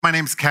My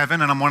name's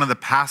Kevin, and I'm one of the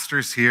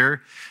pastors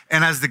here.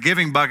 And as the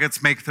giving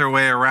buckets make their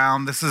way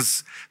around, this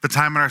is the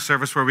time in our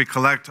service where we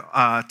collect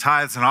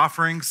tithes and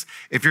offerings.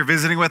 If you're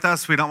visiting with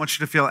us, we don't want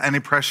you to feel any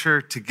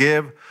pressure to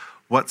give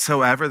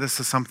whatsoever.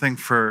 This is something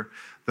for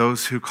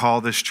those who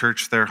call this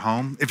church their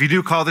home. If you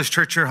do call this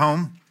church your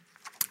home,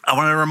 I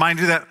want to remind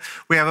you that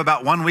we have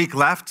about 1 week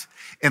left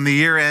in the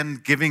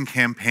year-end giving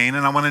campaign,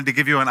 and I wanted to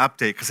give you an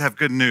update because I have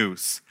good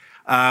news.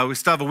 We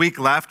still have a week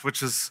left,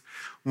 which is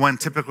when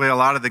typically a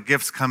lot of the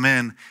gifts come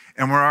in,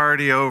 and we're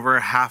already over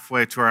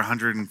halfway to our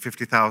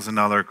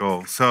 $150,000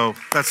 goal. So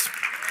it's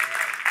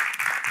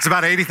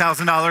about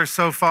 $80,000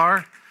 so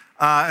far.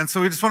 And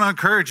so we just want to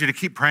encourage you to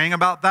keep praying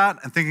about that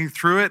and thinking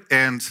through it.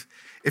 And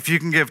if you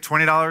can give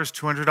 $20,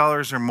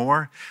 $200 or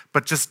more,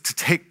 but just to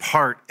take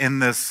part in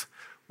this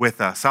with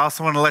us. I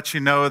also want to let you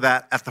know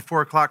that at the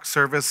 4 o'clock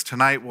service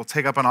tonight, we'll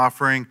take up an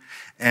offering,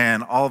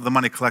 and all of the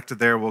money collected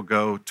there will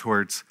go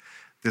towards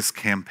this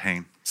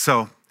campaign. So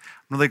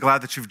I'm really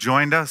glad that you've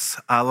joined us.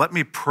 Let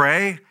me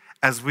pray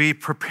as we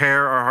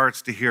prepare our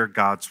hearts to hear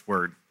God's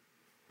word.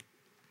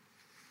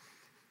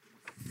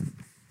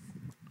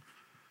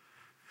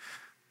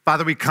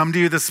 Father, we come to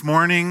you this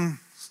morning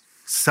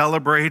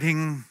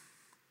celebrating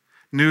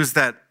news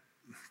that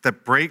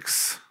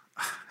breaks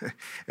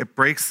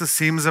the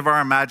seams of our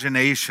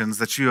imaginations,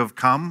 that you have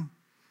come,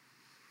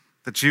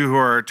 that you who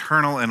are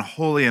eternal and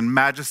holy and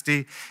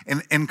majesty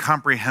and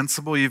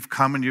incomprehensible, you've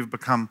come and you've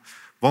become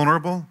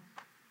vulnerable,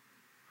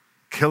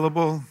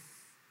 killable,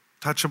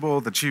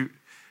 touchable, that you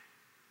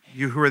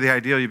who are the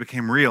ideal, you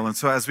became real. And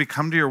so as we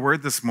come to your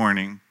word this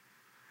morning,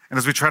 and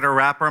as we try to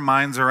wrap our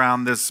minds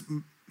around this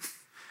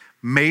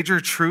major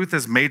truth,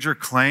 this major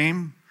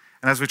claim,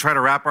 and as we try to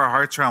wrap our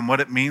hearts around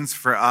what it means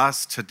for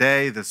us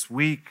today, this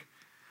week,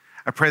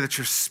 I pray that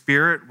your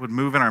spirit would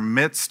move in our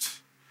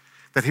midst,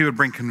 that he would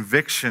bring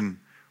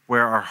conviction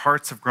where our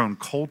hearts have grown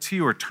cold to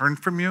you or turned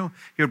from you.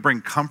 He would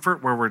bring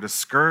comfort where we're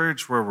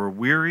discouraged, where we're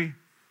weary.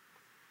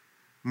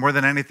 More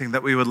than anything,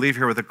 that we would leave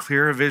here with a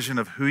clearer vision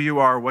of who you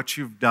are, what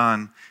you've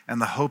done,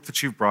 and the hope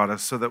that you've brought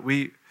us so that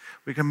we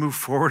can move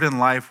forward in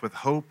life with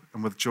hope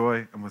and with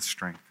joy and with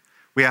strength.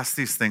 We ask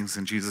these things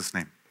in Jesus'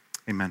 name.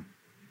 Amen.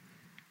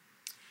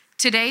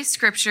 Today's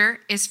scripture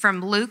is from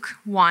Luke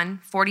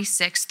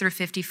 1:46 through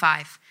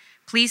 55.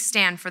 Please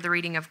stand for the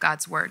reading of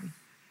God's word.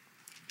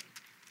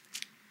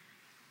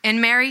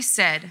 And Mary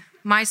said,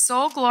 "My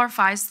soul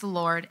glorifies the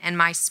Lord, and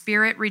my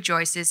spirit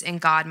rejoices in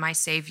God my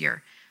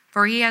Savior,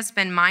 for he has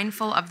been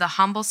mindful of the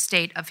humble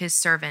state of his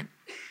servant.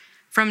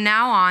 From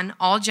now on,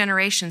 all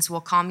generations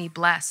will call me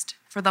blessed,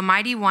 for the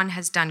Mighty One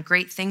has done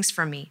great things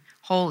for me.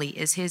 Holy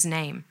is his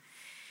name.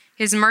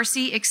 His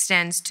mercy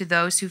extends to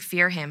those who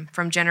fear him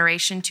from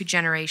generation to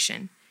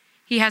generation.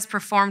 He has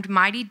performed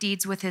mighty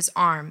deeds with his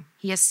arm.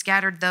 He has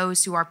scattered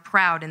those who are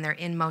proud in their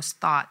inmost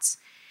thoughts.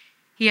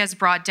 He has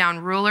brought down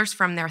rulers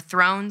from their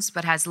thrones,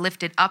 but has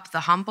lifted up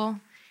the humble.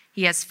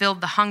 He has filled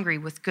the hungry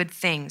with good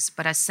things,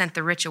 but has sent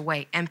the rich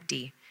away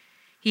empty.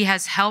 He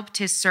has helped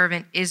his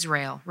servant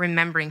Israel,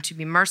 remembering to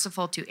be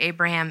merciful to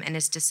Abraham and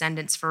his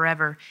descendants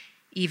forever,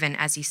 even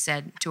as he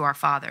said to our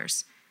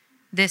fathers."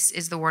 This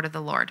is the word of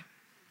the Lord.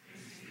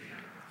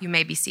 You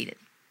may be seated.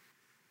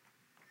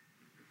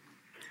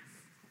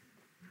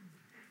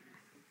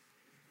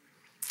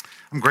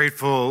 I'm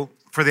grateful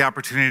for the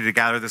opportunity to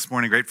gather this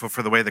morning, grateful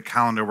for the way the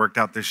calendar worked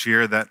out this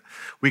year, that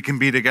we can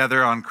be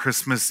together on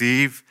Christmas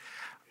Eve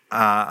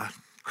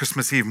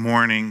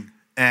morning,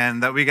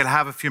 and that we could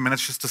have a few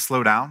minutes just to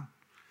slow down.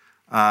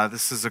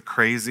 This is a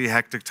crazy,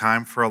 hectic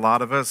time for a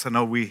lot of us. I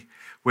know we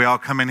all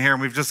come in here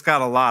and we've just got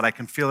a lot. I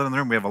can feel it in the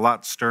room. We have a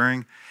lot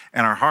stirring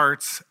in our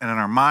hearts and in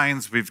our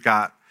minds. We've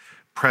got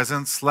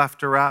presents left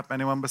to wrap.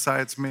 Anyone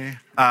besides me?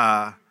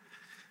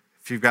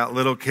 If you've got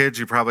little kids,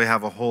 you probably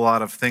have a whole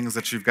lot of things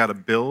that you've got to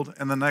build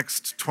in the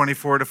next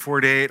 24 to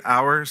 48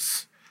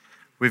 hours.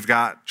 We've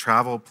got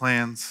travel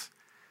plans.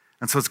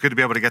 And so it's good to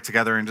be able to get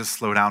together and just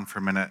slow down for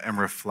a minute and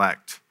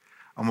reflect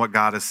on what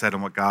God has said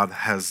and what God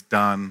has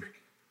done.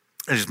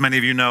 As many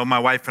of you know, my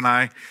wife and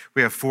I,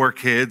 we have 4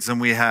 kids and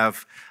we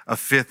have a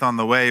 5th on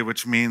the way,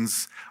 which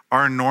means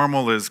our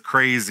normal is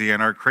crazy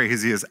and our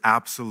crazy is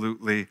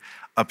absolutely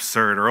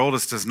absurd. Our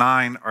oldest is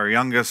 9, our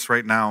youngest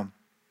right now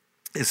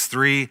is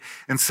 3.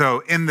 And so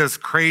in this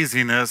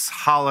craziness,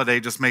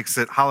 holidays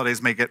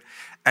make it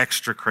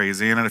extra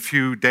crazy. And in a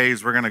few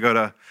days, we're gonna go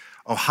to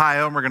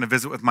Ohio and we're gonna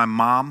visit with my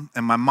mom.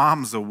 And my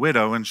mom's a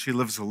widow and she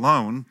lives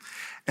alone.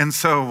 And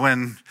so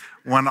when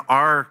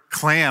our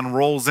clan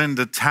rolls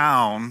into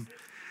town,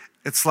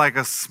 it's like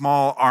a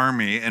small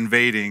army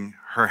invading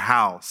her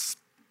house.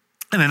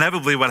 And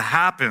inevitably what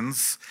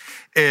happens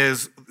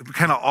is we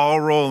kind of all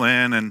roll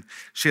in, and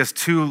she has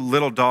 2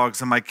 little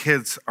dogs, and my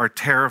kids are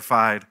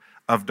terrified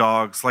of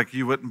dogs like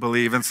you wouldn't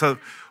believe. And so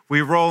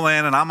we roll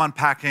in and I'm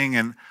unpacking,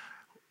 and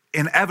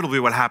inevitably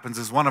what happens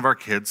is one of our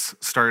kids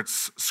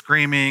starts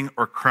screaming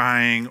or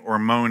crying or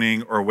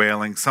moaning or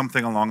wailing,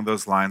 something along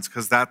those lines,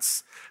 because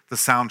that's the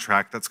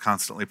soundtrack that's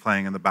constantly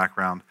playing in the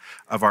background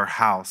of our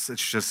house.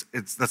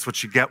 That's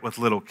what you get with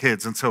little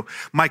kids. And so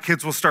my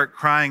kids will start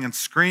crying and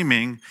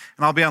screaming,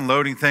 and I'll be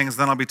unloading things,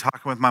 then I'll be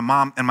talking with my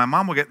mom, and my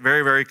mom will get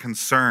very, very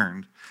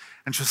concerned.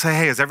 And she'll say,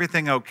 hey, is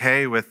everything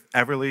okay with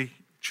Everly?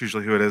 It's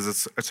usually who it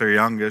is. It's our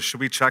youngest. Should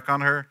we check on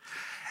her?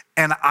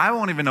 And I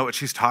won't even know what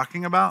she's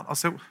talking about. I'll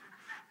say,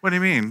 what do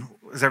you mean?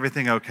 Is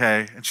everything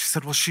okay? And she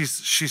said, well,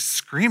 she's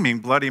screaming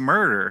bloody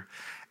murder.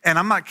 And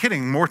I'm not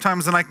kidding, more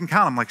times than I can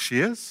count. I'm like, she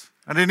is?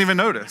 I didn't even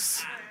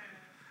notice.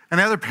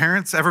 Any other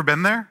parents ever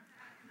been there?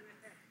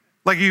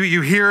 Like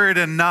you hear it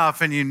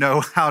enough and you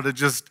know how to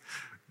just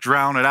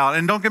drown it out.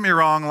 And don't get me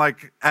wrong,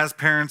 like as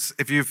parents,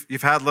 if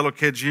you've had little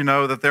kids, you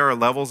know that there are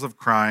levels of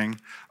crying.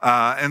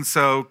 And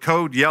so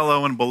code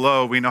yellow and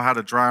below, we know how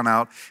to drown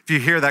out. If you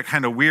hear that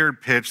kind of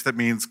weird pitch that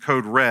means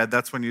code red,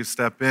 that's when you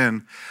step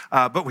in.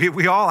 But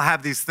we all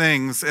have these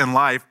things in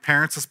life,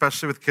 parents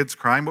especially with kids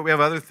crying, but we have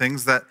other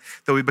things that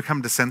we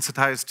become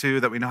desensitized to,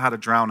 that we know how to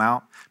drown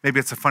out. Maybe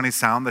it's a funny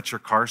sound that your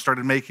car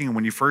started making, and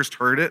when you first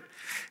heard it,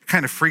 it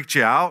kind of freaked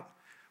you out.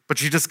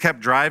 But you just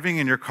kept driving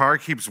and your car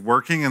keeps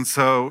working, and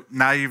so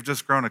now you've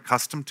just grown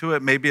accustomed to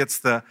it. Maybe it's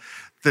the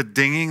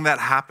dinging that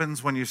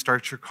happens when you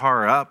start your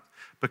car up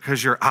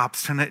because you're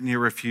obstinate and you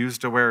refuse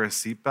to wear a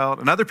seatbelt.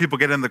 And other people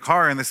get in the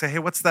car and they say, hey,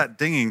 what's that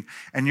dinging?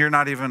 And you're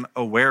not even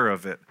aware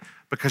of it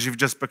because you've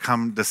just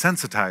become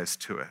desensitized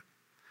to it.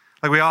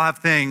 Like we all have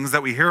things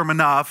that we hear them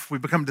enough, we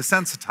become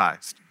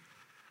desensitized.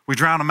 We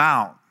drown them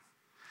out.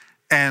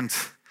 And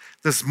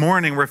this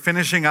morning we're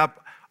finishing up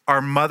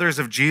our Mothers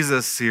of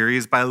Jesus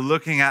series by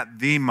looking at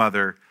the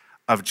mother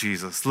of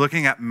Jesus,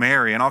 looking at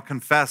Mary. And I'll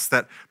confess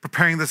that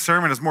preparing this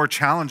sermon is more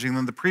challenging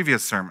than the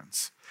previous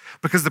sermons.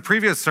 Because the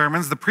previous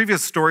sermons, the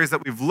previous stories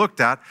that we've looked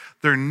at,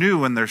 they're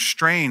new and they're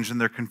strange and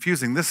they're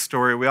confusing. This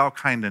story we all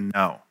kind of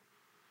know.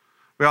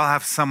 We all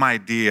have some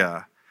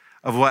idea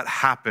of what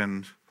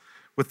happened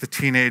with the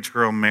teenage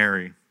girl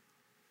Mary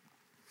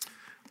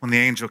when the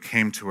angel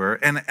came to her.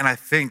 And I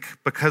think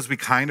because we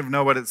kind of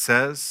know what it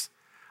says,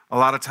 a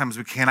lot of times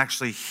we can't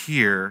actually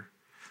hear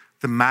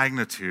the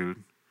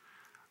magnitude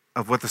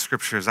of what the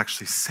scripture is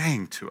actually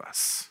saying to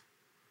us,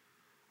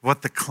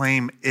 what the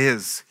claim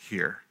is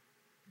here.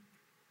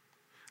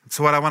 And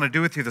so what I want to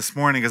do with you this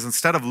morning is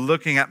instead of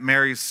looking at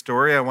Mary's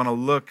story, I want to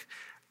look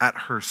at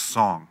her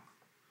song.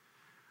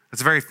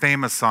 It's a very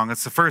famous song.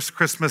 It's the first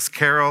Christmas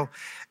carol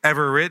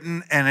ever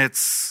written, and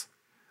it's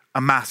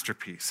a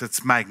masterpiece.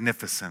 It's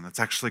magnificent.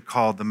 It's actually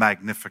called the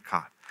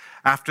Magnificat.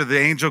 After the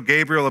angel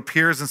Gabriel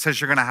appears and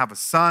says, you're going to have a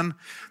son,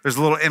 there's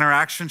a little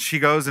interaction. She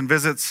goes and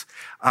visits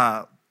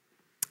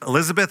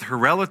Elizabeth, her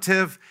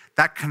relative.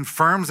 That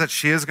confirms that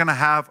she is going to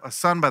have a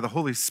son by the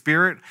Holy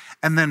Spirit.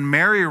 And then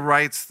Mary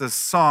writes this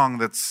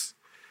song it's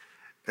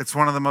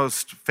one of the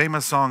most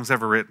famous songs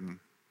ever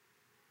written.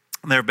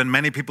 There have been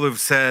many people who've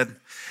said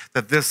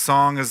that this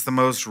song is the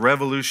most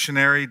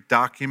revolutionary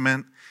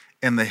document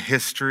in the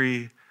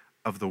history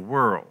of the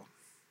world.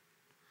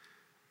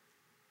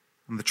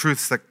 And the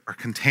truths that are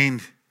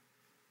contained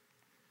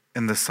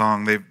in this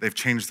song, they've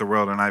changed the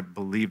world, and I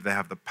believe they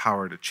have the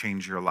power to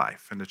change your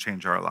life and to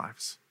change our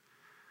lives.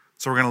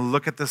 So we're going to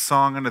look at this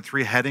song under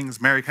three headings.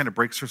 Mary kind of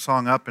breaks her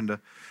song up into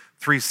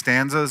three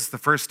stanzas. The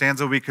first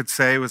stanza we could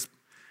say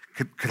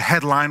could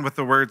headline with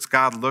the words,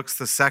 God looks.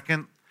 The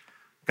second,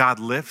 God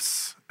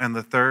lifts. And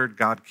the third,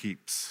 God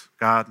keeps.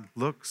 God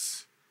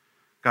looks,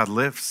 God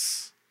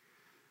lifts,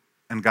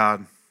 and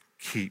God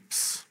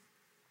keeps.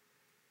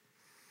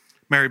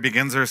 Mary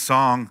begins her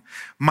song,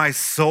 my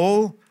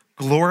soul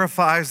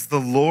glorifies the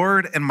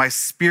Lord, and my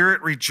spirit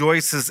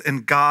rejoices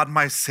in God,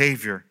 my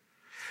Savior.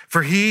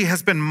 For he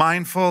has been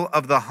mindful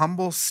of the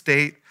humble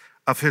state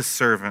of his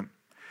servant.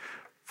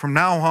 From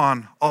now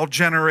on, all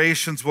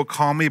generations will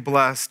call me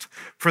blessed,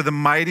 for the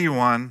mighty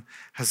one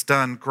has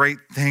done great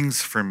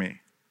things for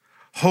me.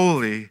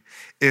 Holy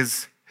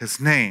is his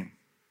name.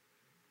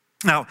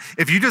 Now,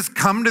 if you just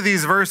come to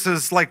these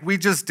verses like we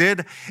just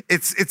did,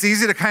 it's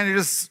easy to kind of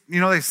just,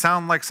 they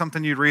sound like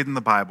something you'd read in the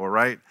Bible,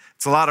 right?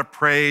 It's a lot of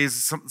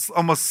praise, it's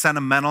almost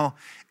sentimental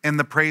in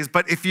the praise.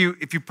 But if you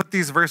put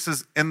these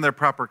verses in their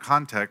proper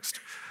context,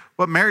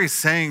 what Mary's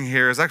saying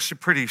here is actually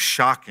pretty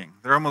shocking.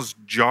 They're almost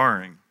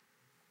jarring.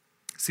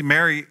 See,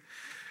 Mary's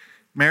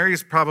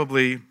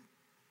probably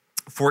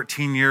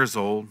 14 years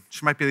old.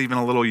 She might be even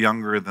a little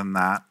younger than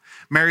that.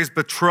 Mary's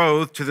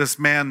betrothed to this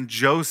man,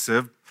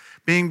 Joseph.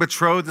 Being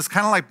betrothed is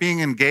kind of like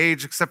being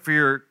engaged, except for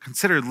you're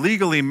considered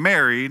legally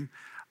married,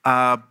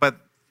 but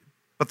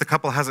the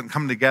couple hasn't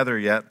come together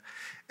yet.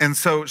 And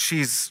so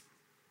she's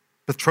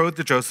betrothed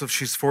to Joseph.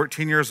 She's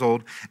 14 years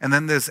old. And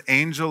then this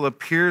angel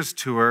appears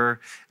to her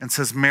and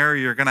says,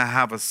 Mary, you're going to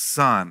have a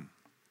son.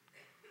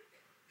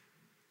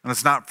 And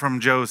it's not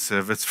from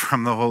Joseph, it's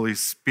from the Holy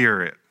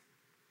Spirit.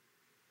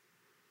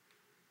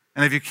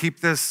 And if you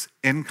keep this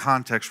in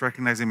context,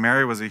 recognizing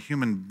Mary was a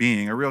human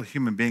being, a real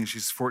human being,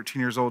 she's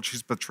 14 years old,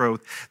 she's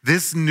betrothed.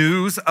 This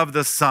news of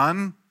the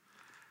son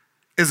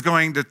is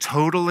going to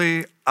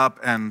totally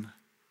upend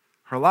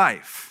her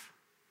life.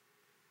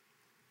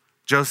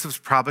 Joseph's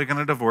probably going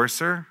to divorce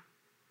her.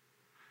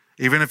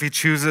 Even if he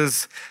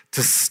chooses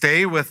to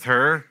stay with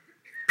her,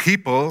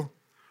 people,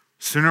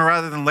 sooner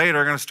rather than later,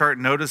 are going to start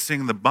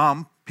noticing the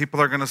bump.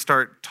 People are going to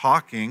start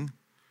talking.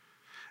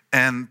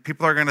 And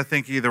people are going to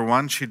think either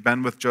one, she'd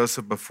been with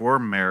Joseph before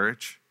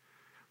marriage,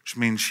 which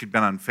means she'd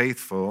been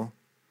unfaithful,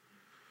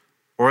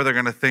 or they're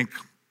going to think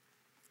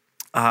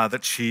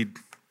that she'd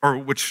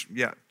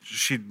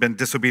been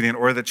disobedient,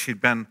 or that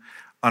she'd been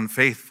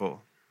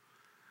unfaithful.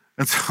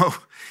 And so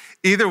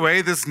either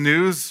way, this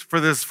news for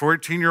this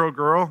 14-year-old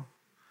girl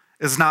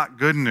is not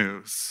good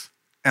news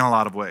in a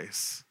lot of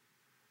ways.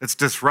 It's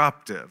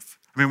disruptive.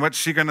 I mean, what's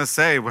she going to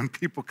say when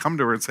people come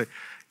to her and say,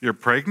 "You're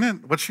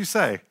pregnant?" What's she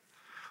say?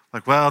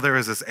 Like, "Well, there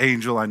is this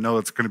angel. I know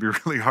it's going to be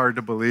really hard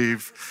to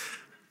believe.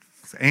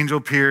 This angel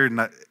appeared."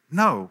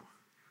 No.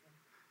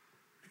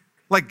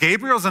 Like,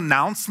 Gabriel's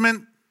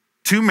announcement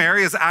to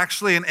Mary is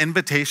actually an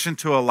invitation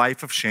to a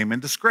life of shame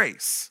and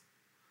disgrace.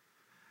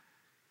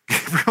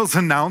 Gabriel's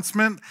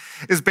announcement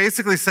is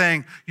basically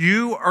saying,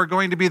 you are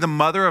going to be the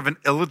mother of an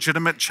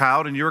illegitimate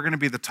child, and you're going to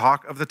be the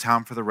talk of the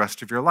town for the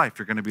rest of your life.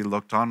 You're going to be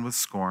looked on with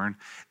scorn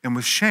and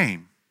with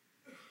shame.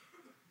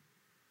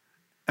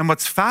 And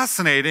what's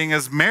fascinating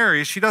is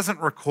Mary, she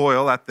doesn't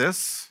recoil at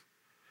this.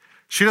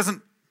 She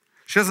doesn't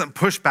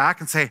push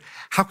back and say,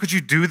 "How could you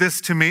do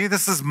this to me?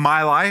 This is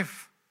my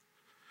life."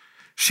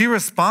 She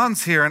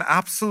responds here in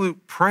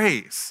absolute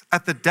praise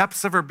at the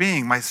depths of her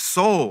being, my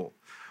soul,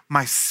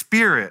 my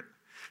spirit.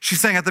 She's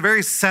saying at the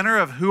very center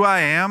of who I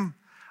am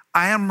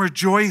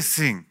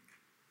rejoicing.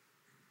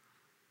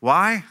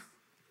 Why?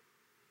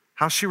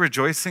 How's she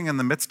rejoicing in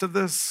the midst of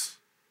this?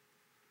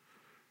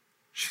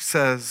 She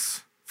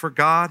says, "For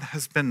God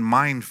has been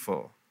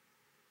mindful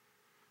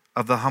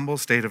of the humble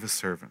state of his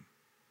servant."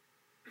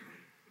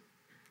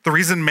 The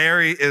reason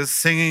Mary is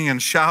singing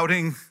and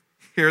shouting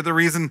here, the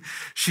reason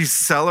she's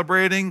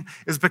celebrating,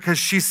 is because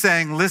she's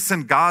saying,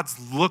 listen, God's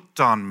looked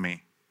on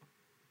me.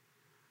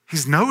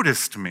 He's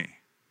noticed me.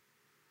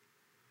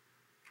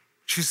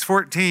 She's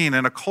 14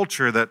 in a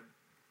culture that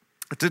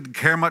didn't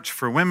care much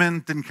for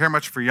women, didn't care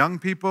much for young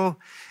people.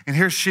 And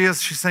here she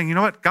is, she's saying, you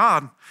know what,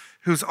 God,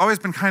 who's always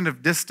been kind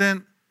of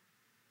distant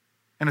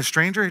and a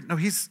stranger, no,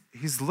 he's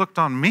looked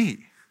on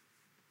me.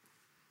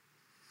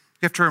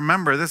 You have to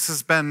remember,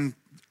 it's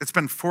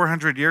been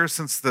 400 years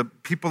since the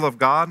people of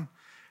God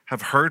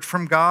have heard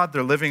from God.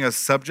 They're living as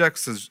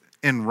subjects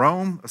in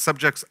Rome, as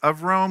subjects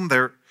of Rome.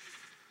 Their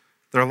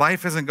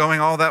life isn't going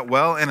all that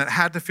well, and it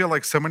had to feel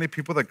like so many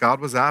people that God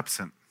was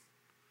absent.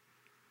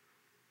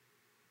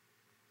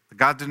 That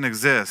God didn't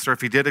exist, or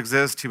if he did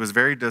exist, he was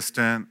very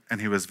distant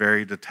and he was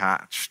very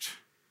detached.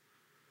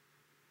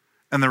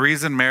 And the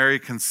reason Mary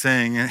can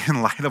sing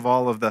in light of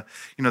all of the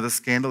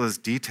scandalous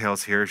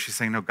details here, she's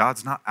saying, no,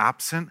 God's not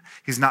absent.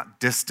 He's not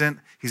distant.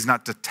 He's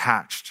not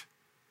detached.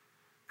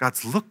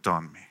 God's looked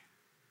on me.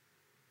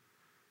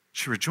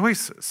 She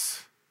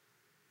rejoices.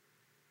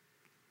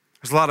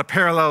 There's a lot of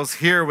parallels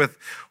here with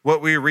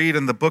what we read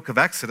in the book of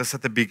Exodus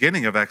at the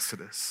beginning of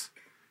Exodus.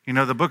 You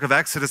know, the book of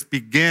Exodus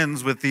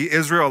begins with the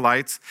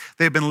Israelites.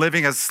 They've been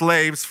living as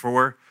slaves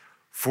for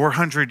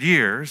 400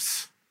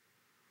 years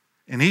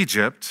in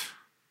Egypt.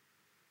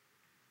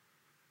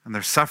 And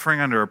they're suffering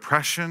under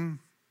oppression.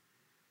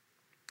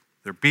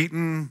 They're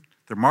beaten.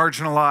 They're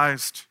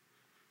marginalized.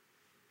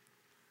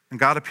 And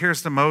God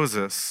appears to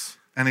Moses,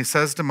 and he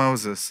says to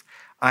Moses,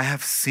 I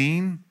have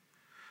seen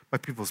my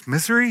people's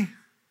misery.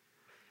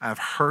 I have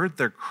heard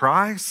their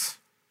cries.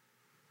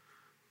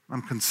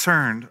 I'm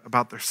concerned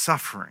about their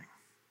suffering.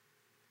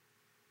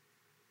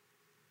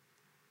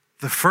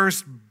 The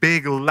first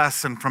big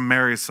lesson from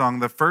Mary's song,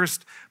 the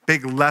first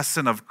big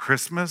lesson of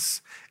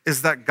Christmas,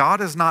 is that God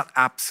is not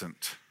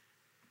absent,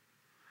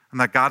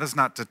 and that God is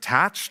not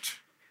detached.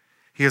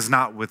 He is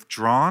not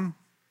withdrawn,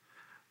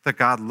 that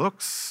God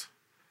looks,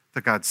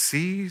 that God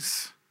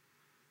sees,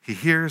 he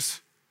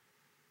hears,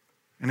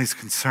 and he's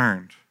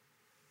concerned.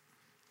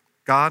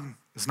 God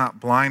is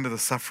not blind to the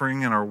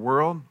suffering in our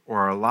world or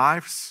our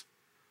lives.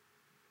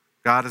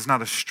 God is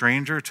not a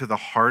stranger to the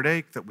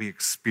heartache that we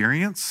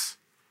experience.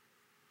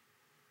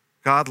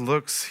 God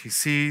looks, he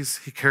sees,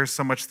 he cares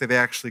so much that he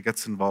actually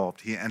gets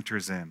involved. He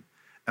enters in.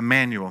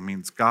 Emmanuel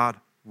means God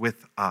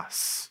with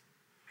us.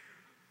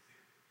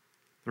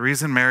 The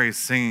reason Mary is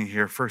singing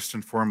here, first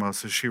and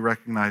foremost, is she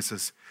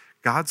recognizes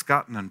God's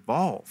gotten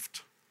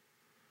involved.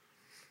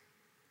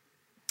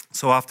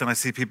 So often I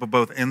see people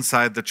both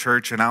inside the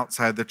church and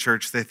outside the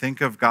church. They think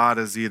of God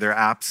as either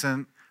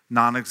absent,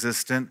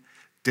 non-existent,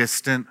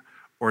 distant,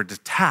 or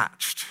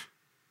detached.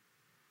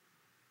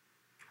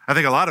 I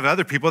think a lot of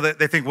other people,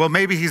 they think, well,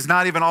 maybe he's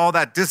not even all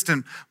that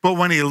distant, but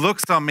when he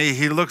looks on me,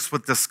 he looks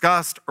with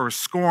disgust or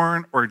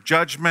scorn or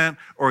judgment,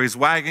 or he's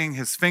wagging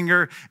his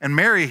finger. And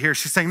Mary here,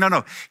 she's saying,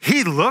 no,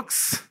 he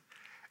looks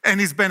and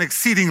he's been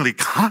exceedingly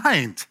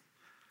kind.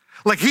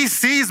 Like he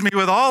sees me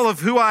with all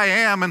of who I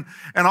am and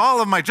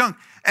all of my junk.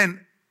 And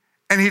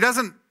he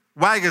doesn't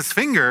wag his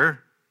finger,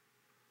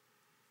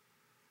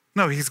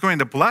 No, he's going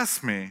to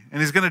bless me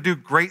and he's going to do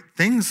great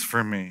things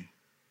for me.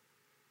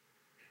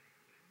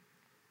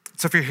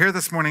 So if you're here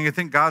this morning, you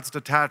think God's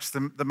detached,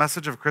 the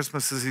message of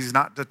Christmas is he's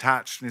not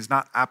detached and he's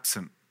not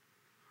absent.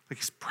 Like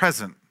he's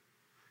present.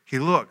 He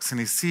looks and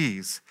he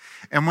sees.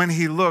 And when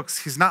he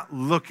looks, he's not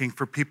looking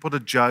for people to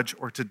judge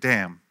or to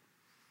damn.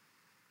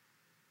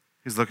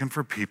 He's looking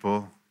for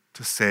people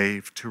to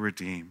save, to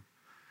redeem,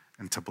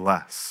 and to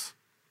bless.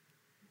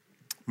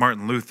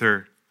 Martin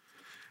Luther,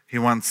 he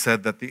once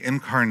said that the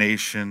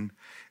incarnation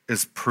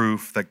is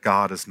proof that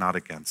God is not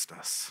against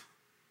us.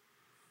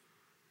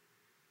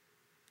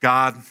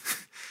 God,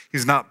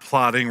 he's not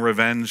plotting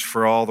revenge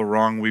for all the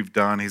wrong we've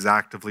done. He's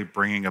actively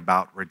bringing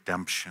about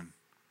redemption.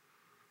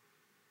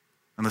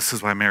 And this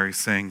is why Mary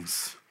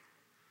sings.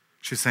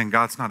 She's saying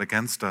God's not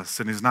against us,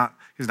 and he's not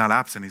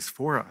absent, he's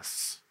for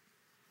us.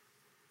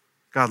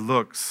 God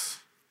looks.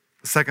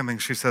 The second thing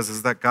she says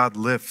is that God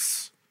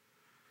lifts.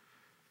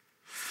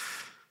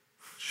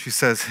 She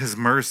says his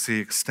mercy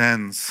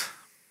extends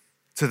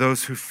to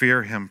those who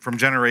fear him from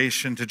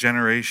generation to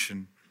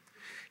generation.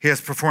 He has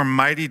performed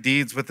mighty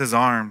deeds with his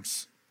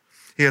arms.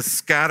 He has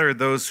scattered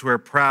those who are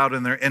proud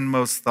in their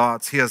inmost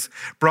thoughts. He has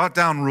brought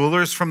down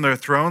rulers from their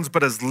thrones,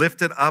 but has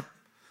lifted up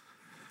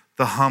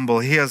the humble.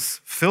 He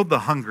has filled the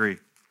hungry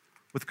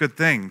with good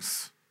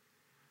things,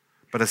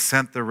 but has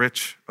sent the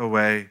rich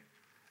away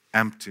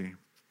empty.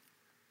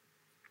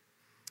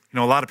 You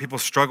know, a lot of people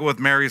struggle with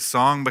Mary's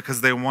song because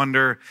they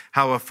wonder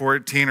how a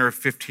 14 or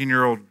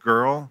 15-year-old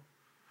girl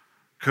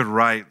could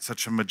write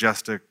such a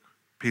majestic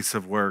piece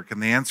of work.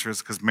 And the answer is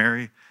because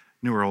Mary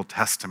knew her Old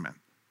Testament.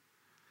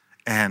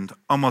 And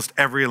almost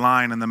every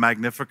line in the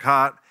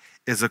Magnificat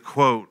is a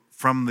quote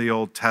from the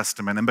Old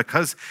Testament. And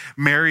because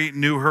Mary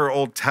knew her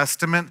Old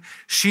Testament,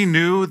 she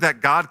knew that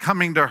God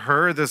coming to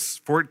her, this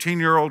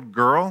 14-year-old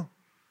girl,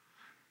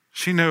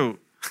 she knew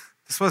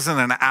this wasn't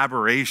an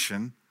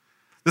aberration.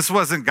 This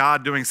wasn't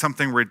God doing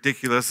something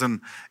ridiculous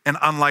and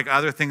unlike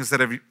other things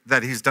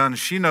that he's done.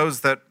 She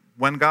knows that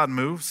when God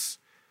moves,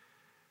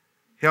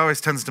 he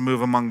always tends to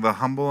move among the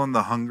humble and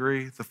the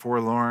hungry, the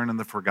forlorn and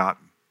the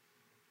forgotten.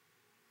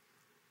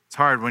 It's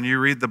hard. When you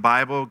read the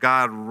Bible,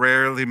 God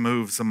rarely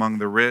moves among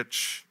the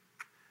rich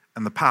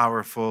and the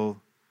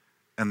powerful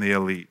and the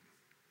elite.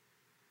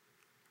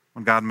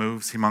 When God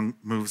moves, he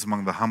moves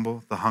among the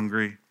humble, the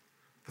hungry,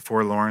 the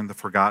forlorn, the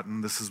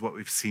forgotten. This is what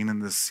we've seen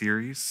in this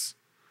series.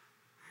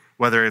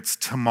 Whether it's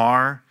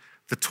Tamar,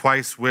 the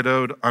twice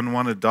widowed,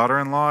 unwanted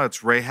daughter-in-law,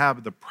 it's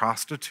Rahab, the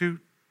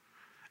prostitute,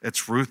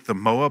 it's Ruth, the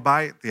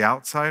Moabite, the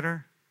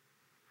outsider,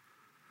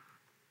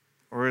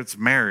 or it's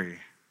Mary,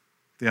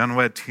 the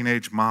unwed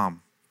teenage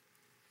mom.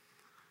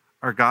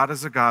 Our God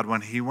is a God,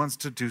 when he wants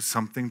to do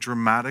something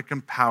dramatic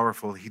and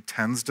powerful, he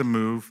tends to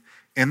move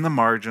in the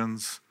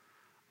margins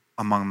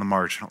among the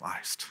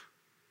marginalized.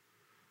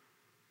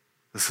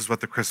 This is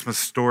what the Christmas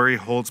story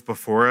holds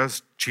before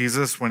us.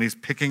 Jesus, when he's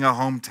picking a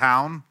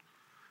hometown,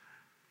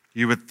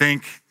 you would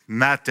think in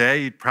that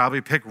day you'd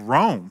probably pick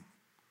Rome.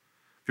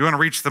 If you want to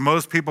reach the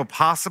most people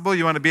possible,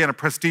 you want to be in a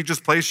prestigious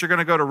place, you're going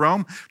to go to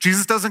Rome.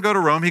 Jesus doesn't go to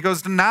Rome, he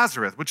goes to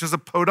Nazareth, which is a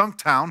podunk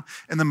town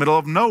in the middle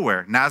of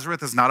nowhere.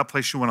 Nazareth is not a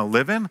place you want to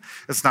live in.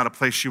 It's not a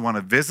place you want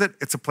to visit.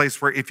 It's a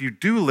place where if you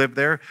do live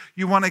there,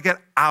 you want to get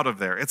out of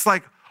there. It's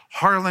like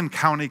Harlan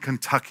County,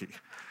 Kentucky.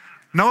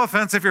 No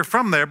offense if you're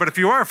from there, but if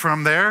you are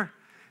from there,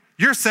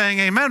 you're saying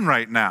amen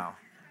right now.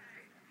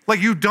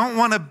 Like you don't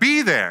want to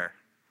be there.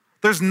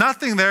 There's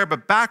nothing there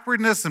but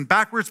backwardness and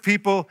backwards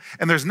people,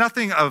 and there's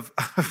nothing of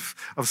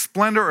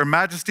splendor or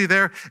majesty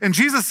there. And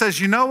Jesus says,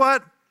 you know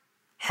what?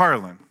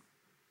 Harlan,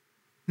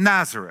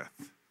 Nazareth,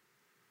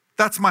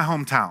 that's my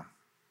hometown.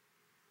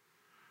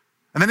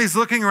 And then he's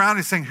looking around,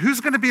 he's saying,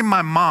 who's going to be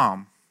my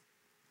mom?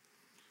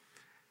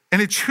 And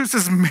he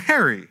chooses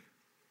Mary.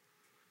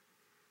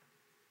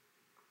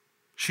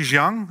 She's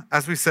young,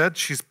 as we said,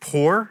 she's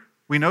poor.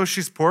 We know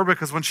she's poor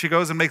because when she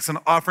goes and makes an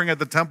offering at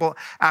the temple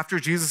after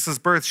Jesus'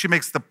 birth, she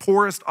makes the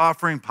poorest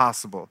offering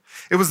possible.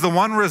 It was the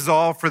one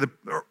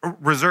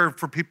reserved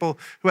for people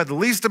who had the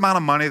least amount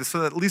of money so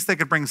that at least they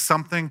could bring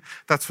something.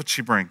 That's what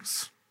she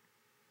brings.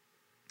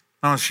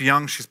 Not only is she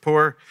young, she's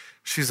poor.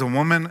 She's a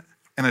woman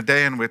in a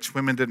day in which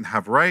women didn't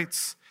have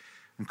rights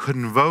and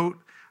couldn't vote.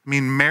 I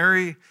mean,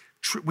 Mary,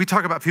 we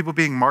talk about people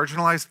being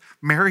marginalized.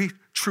 Mary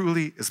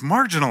truly is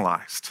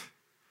marginalized.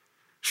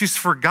 She's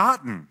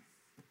forgotten.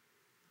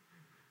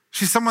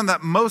 She's someone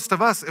that most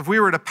of us, if we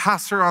were to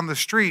pass her on the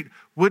street,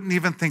 wouldn't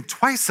even think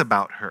twice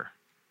about her.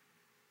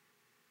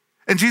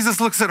 And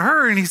Jesus looks at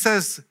her and he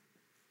says,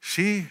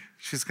 she's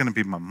going to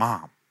be my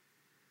mom.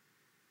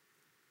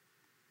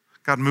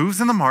 God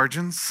moves in the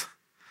margins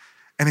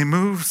and he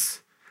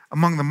moves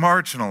among the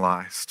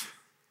marginalized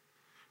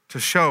to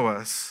show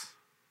us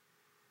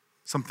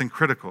something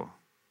critical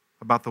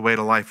about the way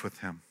to life with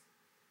him.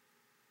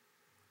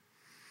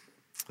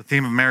 The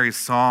theme of Mary's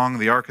song,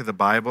 the arc of the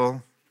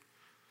Bible,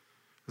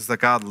 is that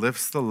God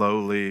lifts the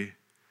lowly,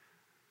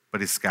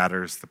 but he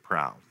scatters the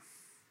proud.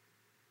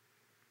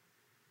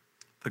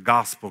 The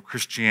gospel,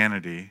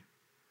 Christianity,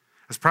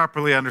 as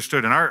properly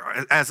understood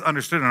as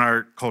understood in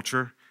our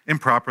culture,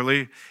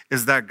 improperly,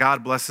 is that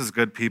God blesses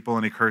good people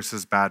and he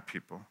curses bad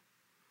people.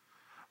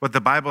 What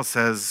the Bible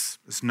says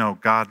is no,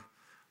 God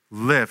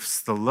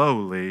lifts the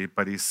lowly,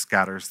 but he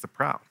scatters the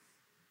proud.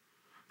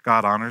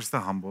 God honors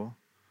the humble,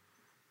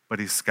 but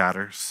he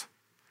scatters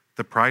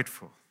the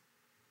prideful.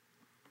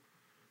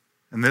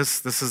 And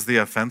this is the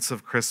offense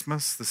of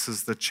Christmas. This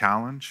is the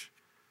challenge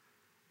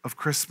of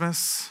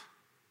Christmas.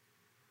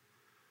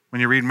 When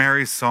you read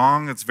Mary's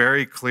song, it's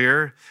very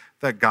clear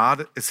that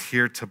God is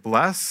here to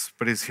bless,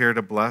 but he's here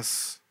to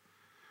bless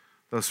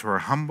those who are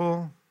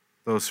humble,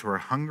 those who are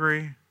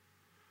hungry,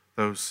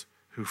 those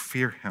who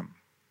fear him.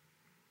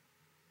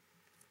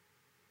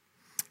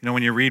 You know,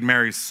 when you read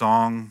Mary's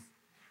song,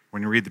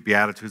 when you read the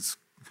Beatitudes,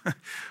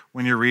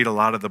 when you read a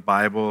lot of the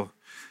Bible,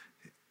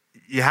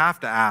 you have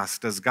to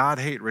ask, does God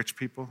hate rich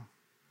people?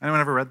 Anyone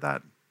ever read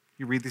that?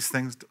 You read these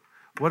things.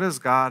 What does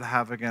God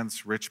have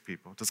against rich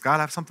people? Does God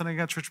have something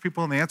against rich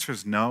people? And the answer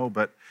is no,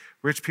 but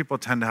rich people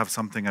tend to have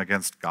something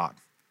against God.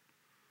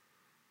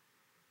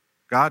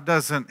 God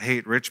doesn't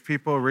hate rich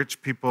people.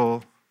 Rich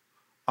people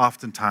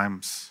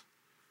oftentimes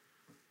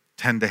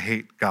tend to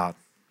hate God.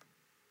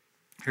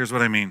 Here's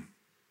what I mean.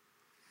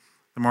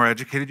 The more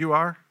educated you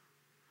are,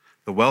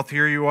 the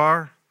wealthier you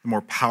are, the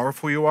more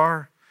powerful you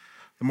are,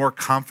 the more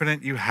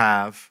confident you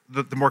have,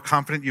 the more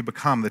confident you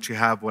become that you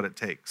have what it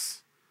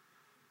takes,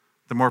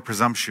 the more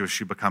presumptuous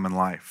you become in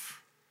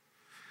life.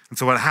 And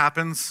so what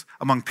happens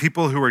among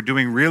people who are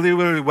doing really,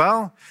 really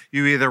well,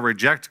 you either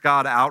reject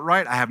God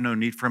outright, I have no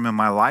need for him in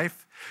my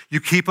life.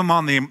 You keep him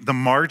on the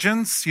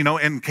margins,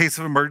 in case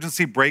of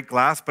emergency, break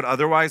glass, but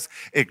otherwise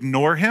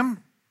ignore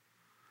him.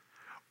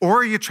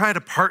 Or you try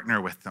to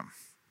partner with him.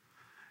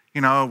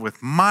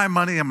 With my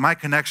money and my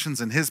connections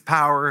and his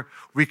power,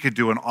 we could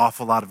do an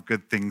awful lot of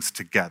good things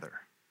together.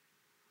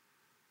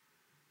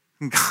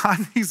 And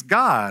God, he's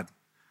God.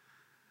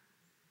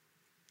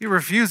 He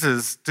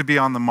refuses to be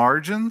on the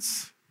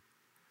margins.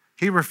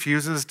 He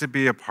refuses to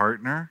be a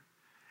partner.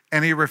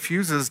 And he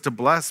refuses to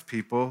bless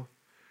people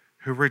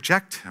who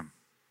reject him.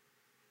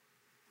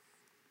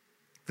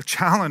 The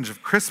challenge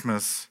of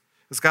Christmas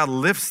is God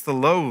lifts the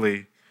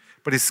lowly,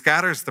 but he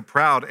scatters the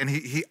proud, and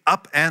he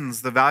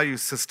upends the value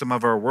system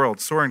of our world.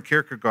 Soren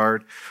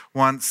Kierkegaard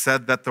once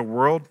said that the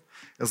world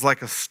is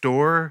like a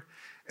store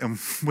in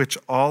which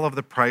all of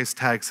the price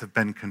tags have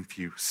been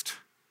confused.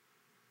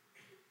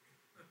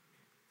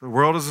 The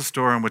world is a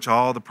store in which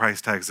all the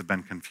price tags have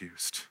been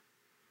confused.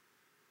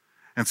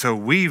 And so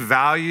we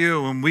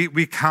value and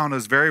we count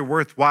as very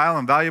worthwhile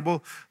and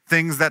valuable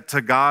things that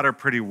to God are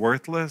pretty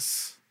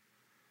worthless.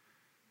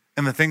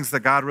 And the things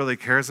that God really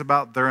cares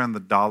about, they're in the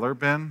dollar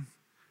bin.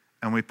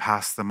 And we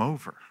pass them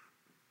over.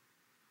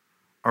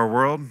 Our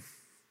world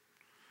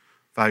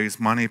values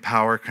money,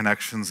 power,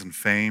 connections, and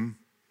fame.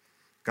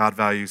 God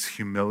values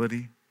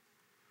humility.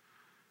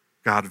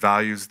 God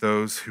values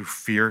those who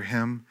fear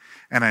him.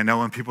 And I know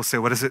when people say,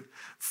 what is it,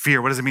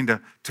 fear? What does it mean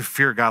to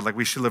fear God? Like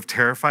we should live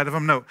terrified of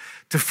him? No,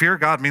 to fear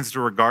God means to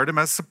regard him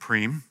as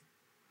supreme,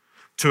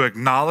 to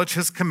acknowledge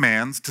his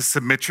commands, to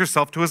submit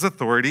yourself to his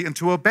authority, and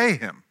to obey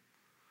him.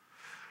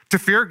 To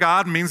fear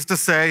God means to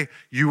say,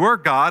 you are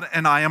God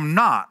and I am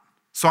not.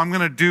 So I'm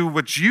going to do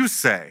what you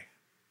say.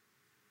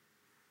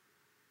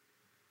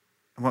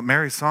 And what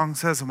Mary's song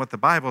says and what the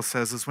Bible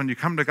says is when you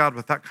come to God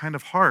with that kind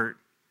of heart,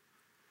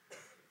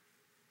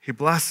 he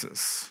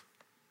blesses.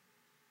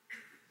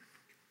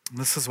 And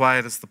this is why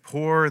it is the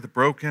poor, the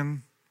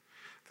broken,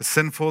 the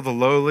sinful, the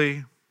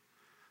lowly.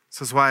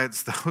 This is why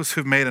it's those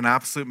who've made an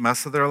absolute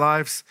mess of their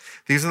lives.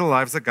 These are the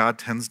lives that God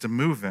tends to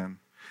move in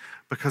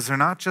because they're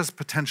not just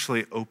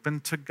potentially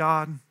open to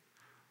God,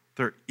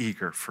 they're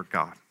eager for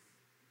God.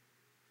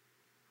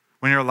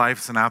 When your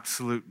life's an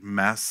absolute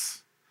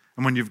mess,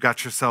 and when you've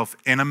got yourself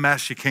in a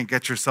mess you can't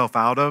get yourself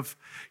out of,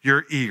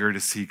 you're eager to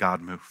see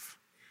God move.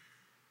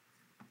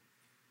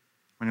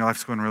 When your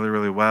life's going really,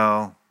 really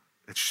well,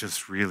 it's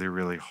just really,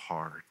 really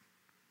hard.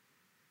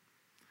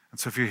 And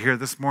so if you're here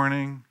this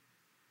morning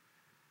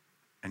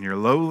and you're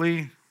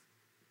lowly,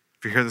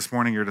 if you're here this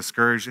morning, you're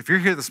discouraged, if you're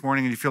here this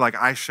morning and you feel like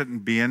I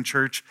shouldn't be in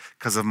church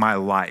because of my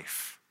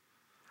life,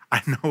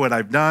 I know what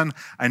I've done.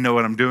 I know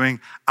what I'm doing.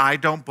 I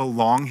don't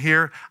belong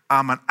here.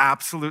 I'm an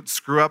absolute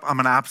screw up. I'm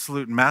an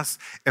absolute mess.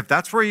 If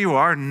that's where you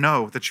are,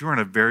 know that you are in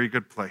a very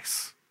good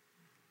place.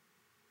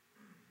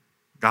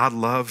 God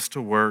loves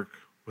to work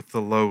with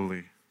the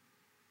lowly.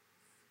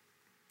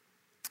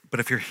 But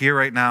if you're here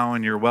right now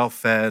and you're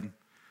well-fed,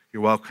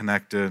 you're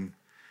well-connected,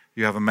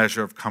 you have a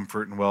measure of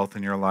comfort and wealth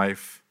in your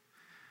life,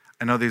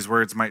 I know these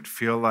words might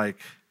feel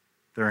like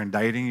they're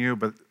indicting you,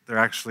 but they're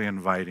actually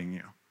inviting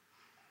you.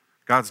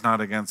 God's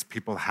not against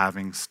people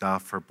having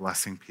stuff or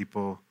blessing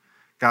people.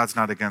 God's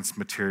not against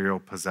material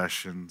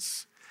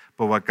possessions.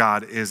 But what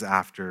God is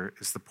after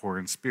is the poor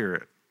in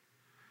spirit.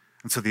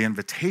 And so the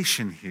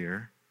invitation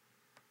here,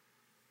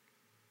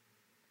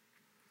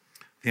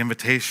 the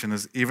invitation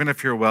is even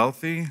if you're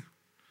wealthy,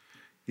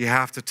 you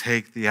have to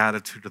take the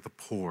attitude of the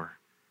poor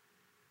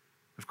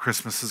if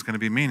Christmas is going to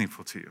be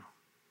meaningful to you.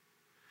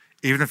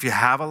 Even if you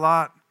have a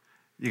lot,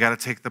 you got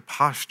to take the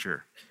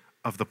posture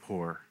of the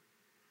poor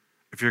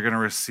if you're going to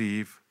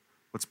receive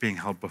what's being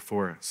held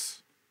before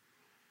us.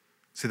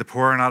 See, the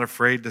poor are not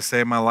afraid to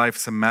say, my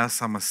life's a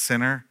mess, I'm a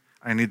sinner,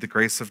 I need the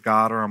grace of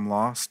God, or I'm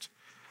lost.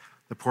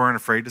 The poor aren't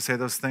afraid to say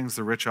those things,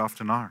 the rich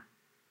often are.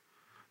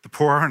 The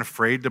poor aren't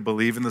afraid to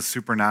believe in the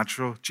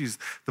supernatural. Geez,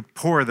 the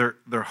poor,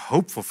 they're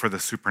hopeful for the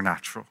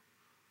supernatural.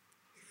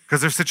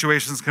 Because their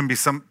situations can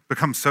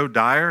become so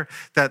dire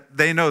that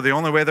they know the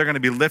only way they're going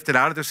to be lifted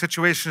out of their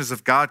situation is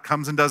if God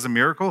comes and does a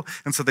miracle,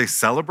 and so they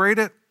celebrate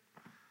it.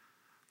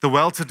 The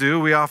well-to-do,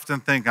 we often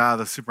think,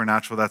 the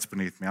supernatural, that's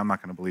beneath me. I'm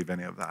not going to believe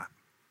any of that.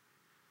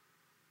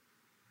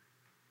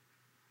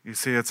 You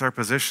see, it's our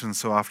position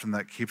so often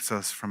that keeps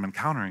us from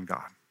encountering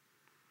God.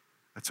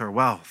 It's our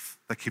wealth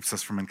that keeps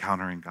us from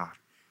encountering God.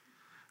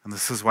 And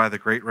this is why the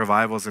great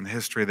revivals in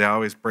history, they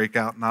always break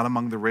out not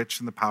among the rich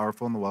and the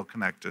powerful and the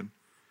well-connected.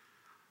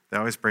 They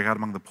always break out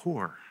among the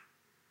poor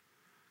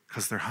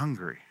because they're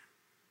hungry.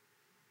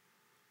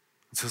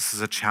 And so this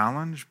is a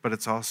challenge, but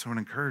it's also an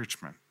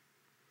encouragement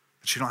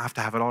that you don't have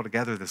to have it all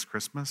together this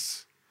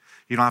Christmas.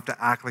 You don't have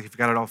to act like you've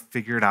got it all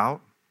figured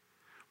out.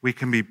 We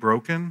can be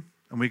broken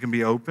and we can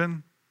be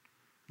open.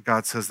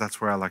 God says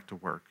that's where I like to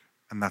work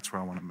and that's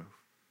where I want to move.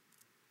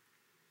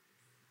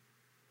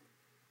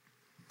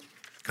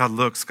 God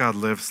looks, God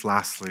lives.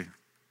 Lastly,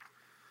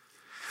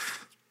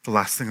 the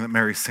last thing that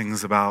Mary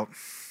sings about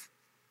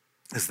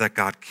is that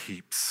God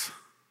keeps.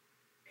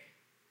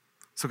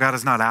 So God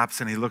is not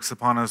absent. He looks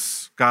upon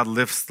us. God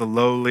lifts the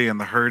lowly and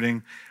the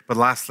hurting. But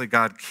lastly,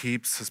 God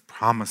keeps his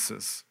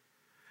promises.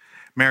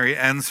 Mary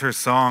ends her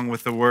song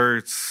with the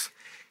words,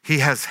 he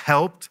has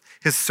helped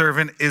his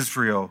servant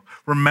Israel,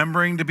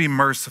 remembering to be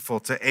merciful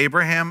to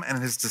Abraham and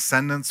his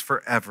descendants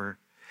forever,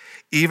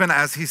 even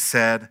as he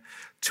said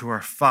to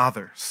our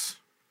fathers.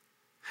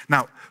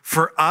 Now,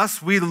 for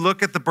us, we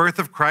look at the birth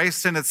of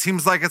Christ and it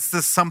seems like it's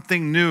this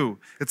something new.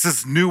 It's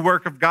this new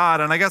work of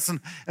God. And I guess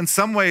in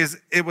some ways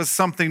it was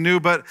something new,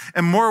 but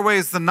in more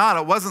ways than not,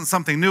 it wasn't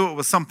something new. It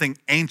was something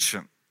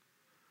ancient.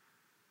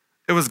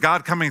 It was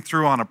God coming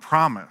through on a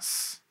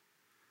promise.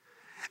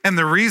 And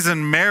the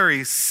reason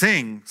Mary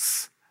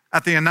sings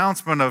at the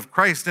announcement of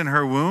Christ in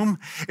her womb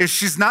is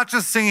she's not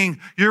just singing,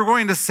 you're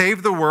going to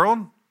save the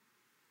world,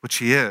 which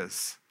he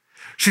is.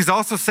 She's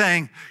also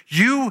saying,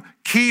 you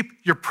keep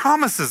your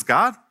promises,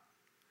 God.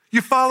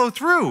 You follow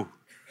through.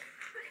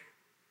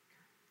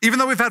 Even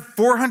though we've had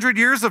 400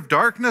 years of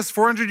darkness,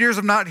 400 years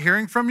of not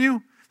hearing from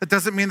you, that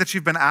doesn't mean that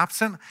you've been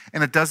absent,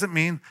 and it doesn't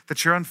mean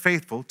that you're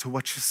unfaithful to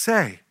what you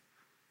say.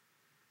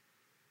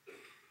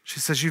 She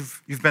says,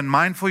 you've been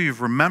mindful, you've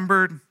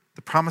remembered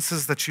the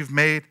promises that you've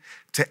made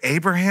to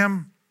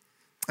Abraham.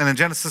 And in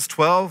Genesis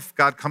 12,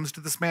 God comes to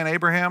this man,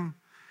 Abraham,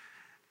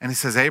 and he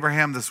says,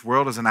 Abraham, this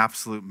world is an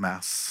absolute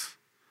mess.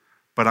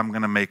 But I'm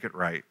going to make it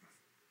right.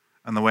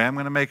 And the way I'm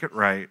going to make it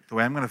right, the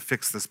way I'm going to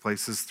fix this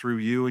place is through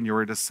you and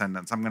your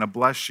descendants. I'm going to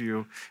bless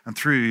you, and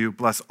through you,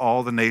 bless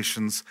all the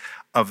nations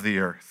of the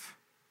earth.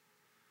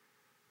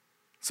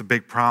 It's a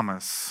big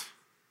promise.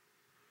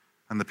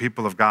 And the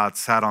people of God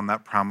sat on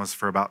that promise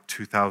for about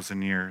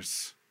 2,000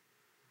 years.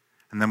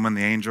 And then when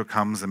the angel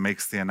comes and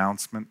makes the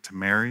announcement to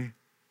Mary,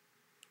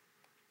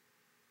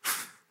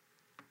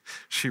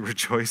 she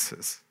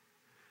rejoices.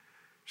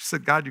 She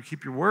said, God, you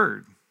keep your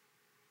word.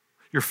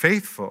 You're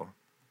faithful.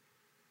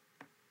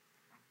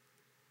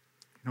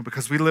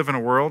 Because we live in a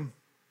world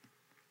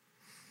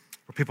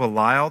where people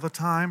lie all the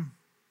time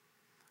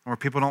and where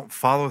people don't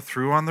follow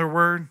through on their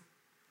word,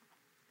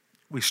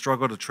 we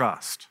struggle to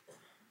trust.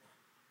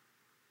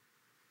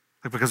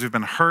 Like because we've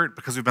been hurt,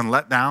 because we've been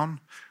let down,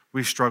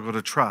 we struggle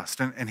to trust.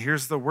 And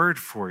here's the word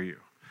for you.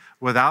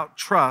 Without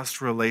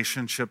trust,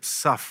 relationships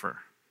suffer.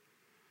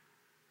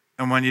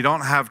 And when you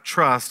don't have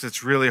trust,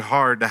 it's really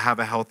hard to have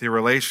a healthy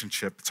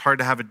relationship. It's hard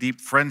to have a deep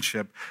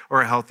friendship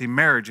or a healthy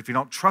marriage if you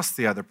don't trust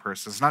the other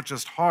person. It's not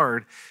just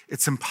hard,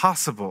 it's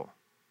impossible.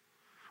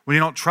 When you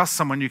don't trust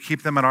someone, you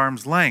keep them at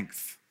arm's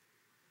length.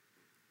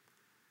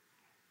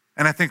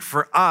 And I think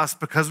for us,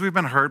 because we've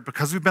been hurt,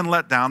 because we've been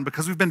let down,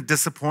 because we've been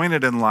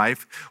disappointed in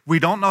life, we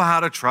don't know how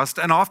to trust.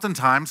 And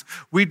oftentimes,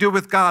 we do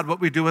with God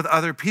what we do with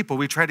other people.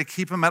 We try to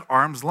keep him at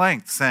arm's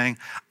length, saying,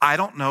 I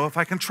don't know if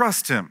I can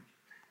trust him.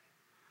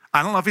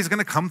 I don't know if he's going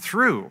to come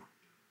through.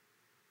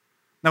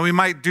 Now, we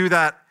might do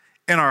that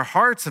in our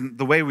hearts and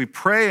the way we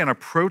pray and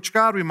approach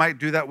God. We might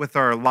do that with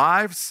our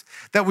lives,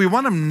 that we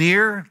want him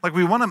near, like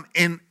we want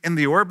him in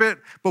the orbit,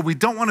 but we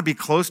don't want to be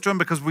close to him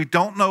because we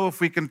don't know if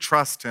we can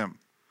trust him.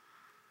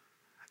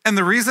 And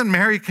the reason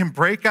Mary can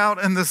break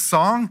out in this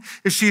song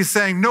is she's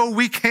saying, no,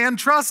 we can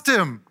trust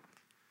him.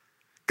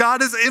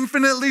 God is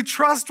infinitely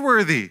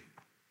trustworthy.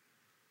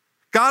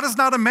 God is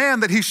not a man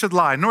that he should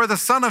lie, nor the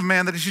son of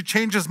man that he should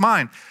change his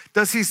mind.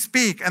 Does he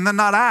speak and then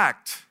not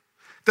act?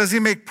 Does he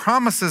make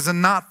promises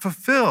and not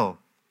fulfill?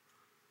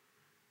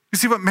 You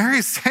see, what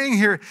Mary's saying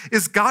here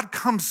is God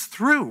comes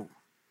through.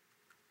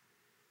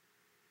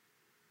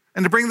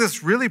 And to bring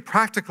this really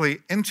practically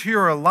into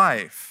your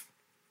life,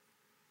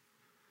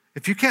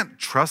 if you can't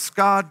trust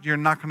God, you're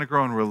not going to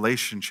grow in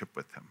relationship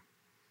with him.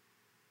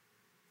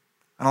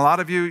 And a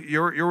lot of you,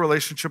 your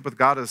relationship with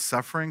God is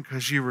suffering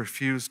because you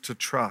refuse to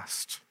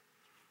trust.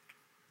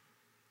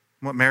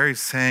 What Mary's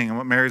saying and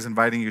what Mary's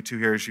inviting you to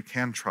here is you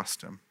can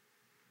trust him.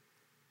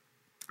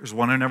 There's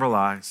one who never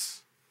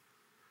lies.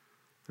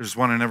 There's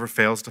one who never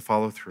fails to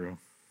follow through.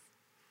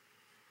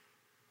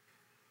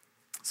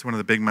 So one of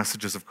the big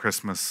messages of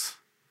Christmas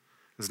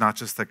is not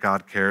just that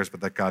God cares, but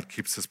that God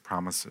keeps his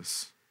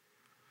promises.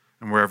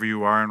 And wherever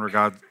you are in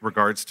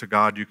regards to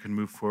God, you can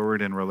move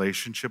forward in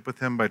relationship with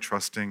him by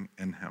trusting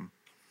in him,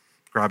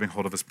 grabbing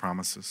hold of his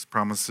promises.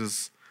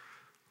 Promises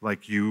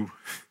like you've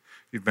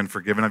been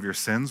forgiven of your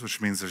sins,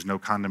 which means there's no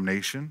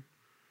condemnation.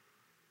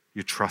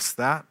 You trust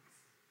that.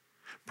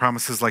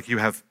 Promises like you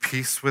have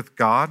peace with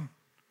God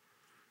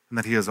and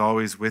that he is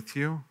always with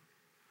you.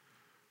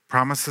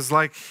 Promises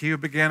like he who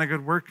began a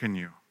good work in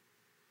you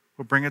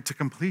will bring it to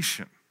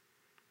completion.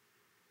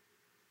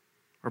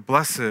 Or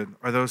blessed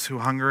are those who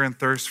hunger and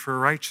thirst for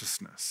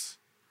righteousness,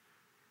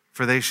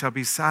 for they shall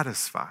be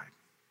satisfied.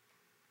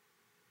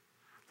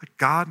 Like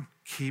God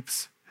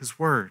keeps his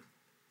word.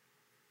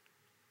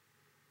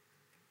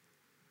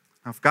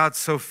 Now, if God's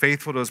so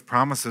faithful to his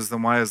promises,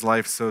 then why is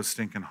life so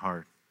stinking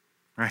hard,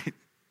 right?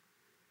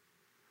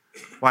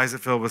 Why is it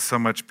filled with so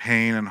much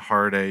pain and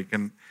heartache?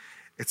 And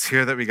it's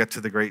here that we get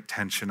to the great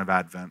tension of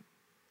Advent.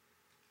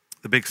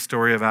 The big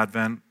story of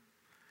Advent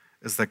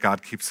is that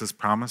God keeps his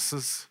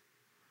promises.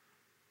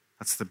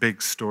 That's the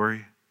big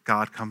story.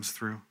 God comes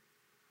through.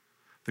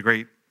 The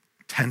great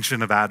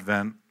tension of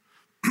Advent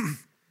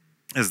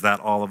is that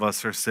all of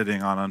us are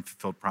sitting on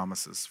unfulfilled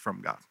promises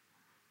from God.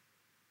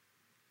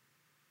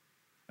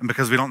 And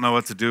because we don't know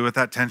what to do with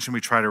that tension,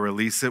 we try to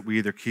release it. We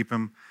either keep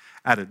him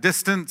at a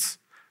distance,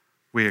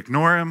 we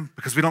ignore him,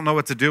 because we don't know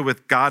what to do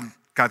with God.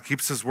 God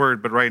keeps his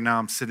word, but right now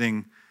I'm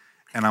sitting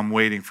and I'm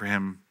waiting for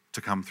him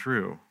to come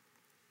through.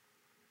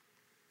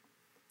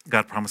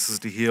 God promises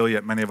to heal,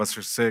 yet many of us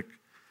are sick.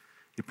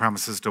 He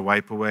promises to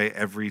wipe away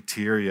every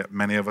tear, yet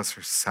many of us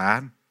are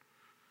sad.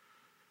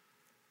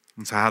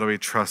 And so how do we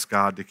trust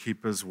God to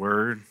keep his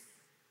word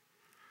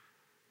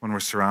when we're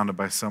surrounded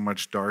by so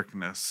much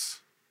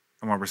darkness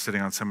and while we're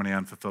sitting on so many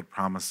unfulfilled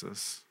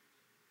promises?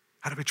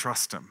 How do we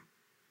trust him?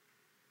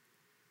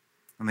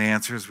 And the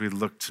answer is we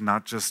look to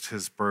not just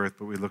his birth,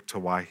 but we look to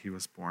why he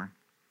was born.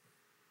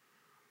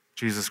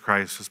 Jesus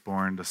Christ was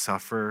born to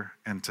suffer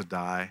and to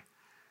die.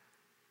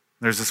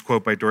 There's this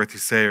quote by Dorothy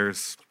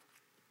Sayers,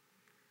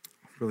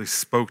 really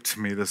spoke to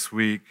me this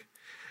week.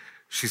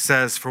 She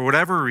says, for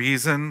whatever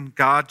reason,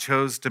 God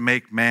chose to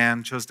make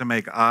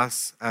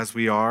us as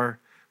we are,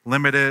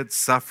 limited,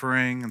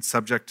 suffering, and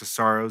subject to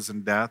sorrows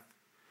and death.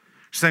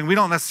 She's saying we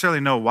don't necessarily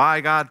know why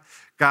God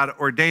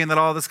ordained that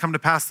all this come to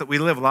pass, that we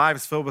live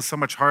lives filled with so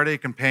much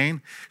heartache and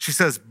pain. She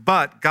says,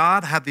 but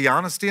God had the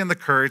honesty and the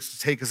courage to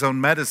take his own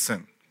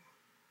medicine.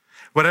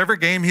 Whatever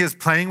game he is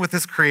playing with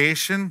his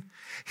creation,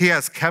 he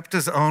has kept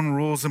his own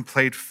rules and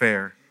played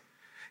fair.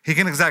 He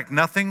can exact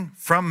nothing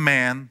from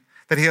man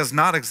that he has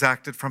not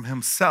exacted from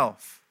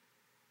himself.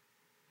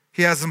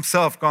 He has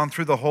himself gone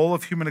through the whole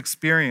of human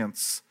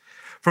experience,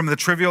 from the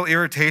trivial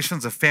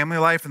irritations of family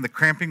life and the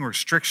cramping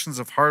restrictions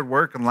of hard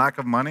work and lack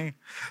of money,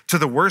 to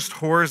the worst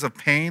horrors of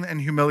pain and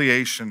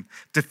humiliation,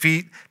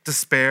 defeat,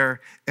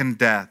 despair, and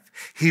death.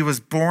 He was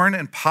born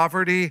in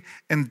poverty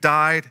and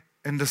died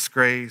in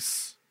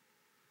disgrace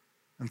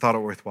and thought it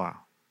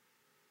worthwhile.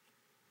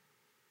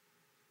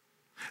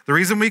 The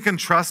reason we can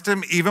trust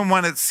him, even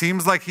when it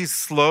seems like he's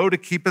slow to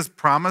keep his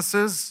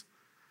promises,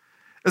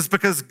 is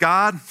because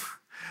God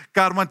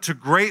went to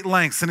great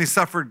lengths and he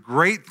suffered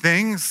great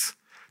things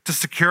to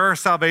secure our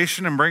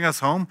salvation and bring us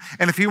home.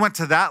 And if he went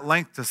to that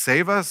length to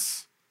save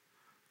us,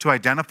 to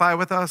identify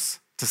with us,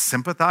 to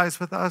sympathize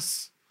with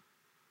us,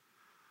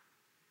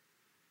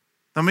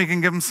 then we can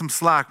give him some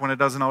slack when it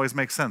doesn't always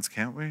make sense,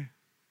 can't we?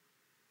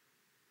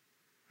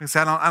 Because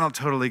I don't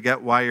totally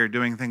get why you're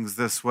doing things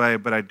this way,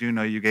 but I do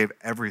know you gave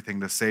everything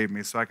to save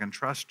me, so I can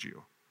trust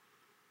you.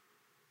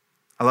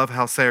 I love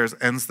how Sayers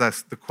ends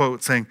the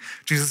quote saying,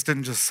 Jesus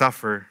didn't just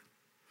suffer,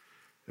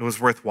 it was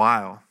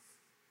worthwhile.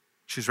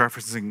 She's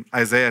referencing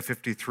Isaiah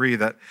 53,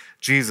 that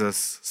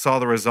Jesus saw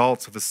the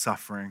results of his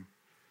suffering,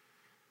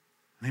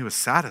 and he was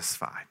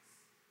satisfied.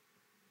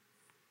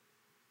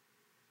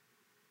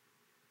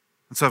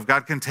 And so if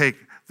God can take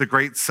the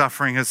great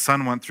suffering his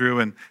son went through,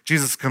 and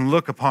Jesus can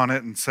look upon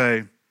it and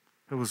say,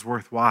 it was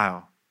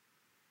worthwhile.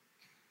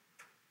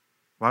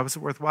 Why was it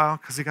worthwhile?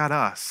 Because he got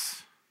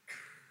us.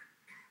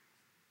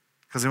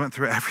 Because he went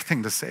through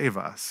everything to save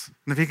us.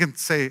 And if he can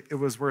say it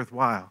was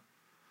worthwhile,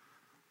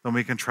 then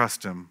we can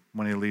trust him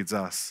when he leads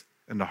us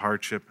into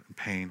hardship and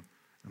pain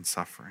and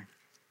suffering.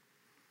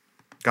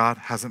 God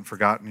hasn't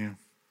forgotten you, and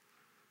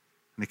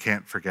he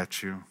can't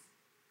forget you,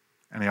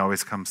 and he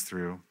always comes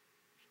through.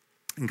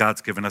 And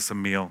God's given us a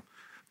meal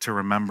to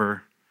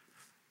remember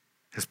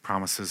his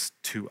promises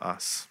to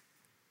us.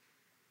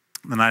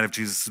 The night of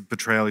Jesus'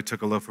 betrayal, he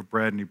took a loaf of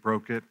bread and he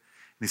broke it.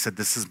 And he said,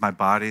 this is my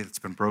body that's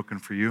been broken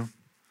for you.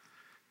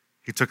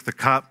 He took the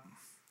cup,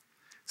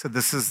 said,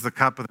 this is the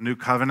cup of the new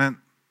covenant,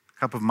 the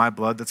cup of my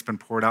blood that's been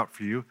poured out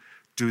for you.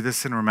 Do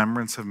this in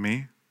remembrance of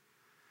me.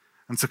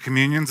 And so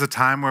communion's a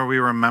time where we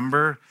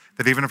remember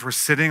that even if we're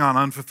sitting on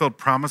unfulfilled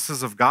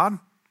promises of God,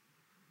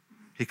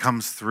 he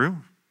comes through.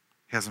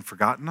 He hasn't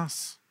forgotten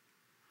us.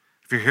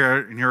 If you're here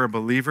and you're a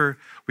believer,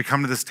 we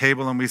come to this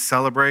table and we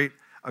celebrate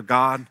a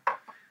God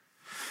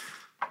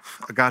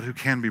who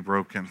can be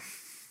broken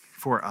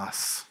for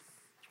us.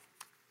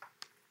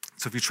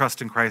 So if you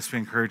trust in Christ, we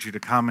encourage you to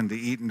come and to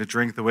eat and to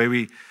drink. The way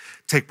we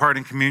take part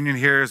in communion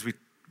here is we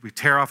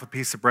tear off a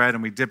piece of bread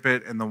and we dip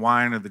it in the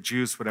wine or the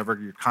juice, whatever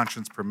your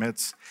conscience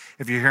permits.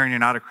 If you're here and you're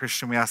not a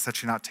Christian, we ask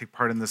that you not take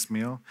part in this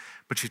meal,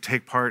 but you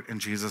take part in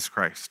Jesus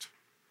Christ,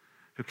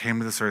 who came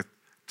to this earth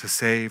to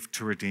save,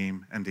 to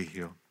redeem, and to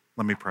heal.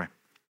 Let me pray.